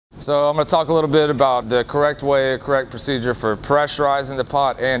So I'm going to talk a little bit about the correct way, correct procedure for pressurizing the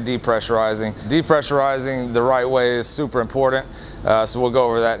pot and depressurizing. Depressurizing the right way is super important, so we'll go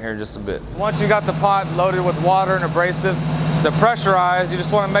over that here in just a bit. Once you got the pot loaded with water and abrasive, to pressurize, you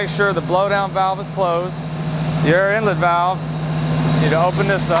just want to make sure the blowdown valve is closed. Your air inlet valve, you need to open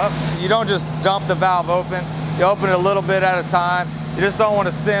this up. You don't just dump the valve open, you open it a little bit at a time. You just don't want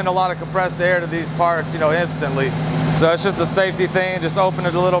to send a lot of compressed air to these parts, instantly. So it's just a safety thing. Just open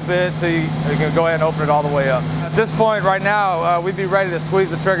it a little bit till you can go ahead and open it all the way up. At this point right now, we'd be ready to squeeze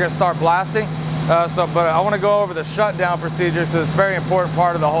the trigger and start blasting. But I want to go over the shutdown procedure because it's a very important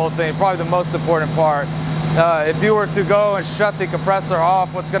part of the whole thing, probably the most important part. If you were to go and shut the compressor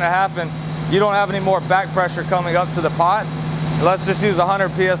off, what's going to happen, you don't have any more back pressure coming up to the pot. Let's just use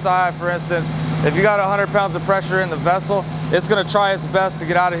 100 psi for instance. If you got 100 pounds of pressure in the vessel, it's going to try its best to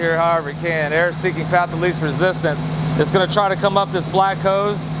get out of here however it can. Air seeking path of least resistance. It's going to try to come up this black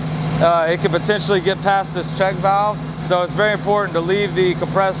hose. It could potentially get past this check valve. So it's very important to leave the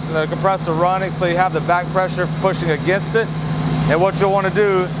compressor running so you have the back pressure pushing against it. And what you'll want to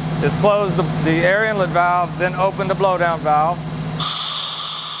do is close the air inlet valve, then open the blowdown valve.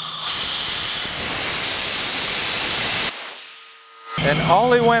 And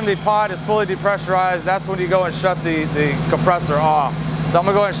only when the pot is fully depressurized, that's when you go and shut the compressor off. So I'm going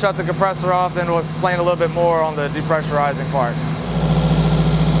to go ahead and shut the compressor off, then we'll explain a little bit more on the depressurizing part.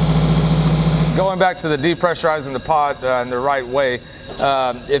 Going back to the depressurizing the pot in the right way,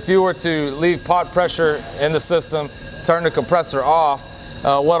 if you were to leave pot pressure in the system, turn the compressor off,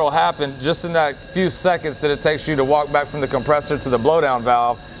 what will happen just in that few seconds that it takes you to walk back from the compressor to the blowdown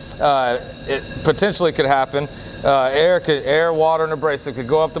valve, it potentially could happen. Air, water, and abrasive could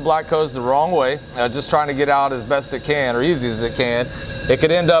go up the black hose the wrong way, just trying to get out as best it can or easy as it can. It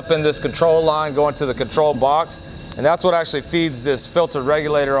could end up in this control line going to the control box, and that's what actually feeds this filter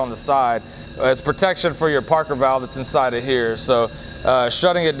regulator on the side. It's protection for your Parker valve that's inside of here. So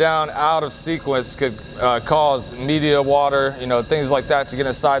shutting it down out of sequence could cause media, water, things like that to get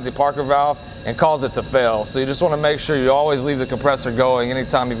inside the Parker valve and cause it to fail. So you just want to make sure you always leave the compressor going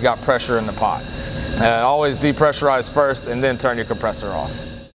anytime you've got pressure in the pot. Always depressurize first and then turn your compressor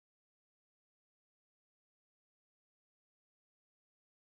off.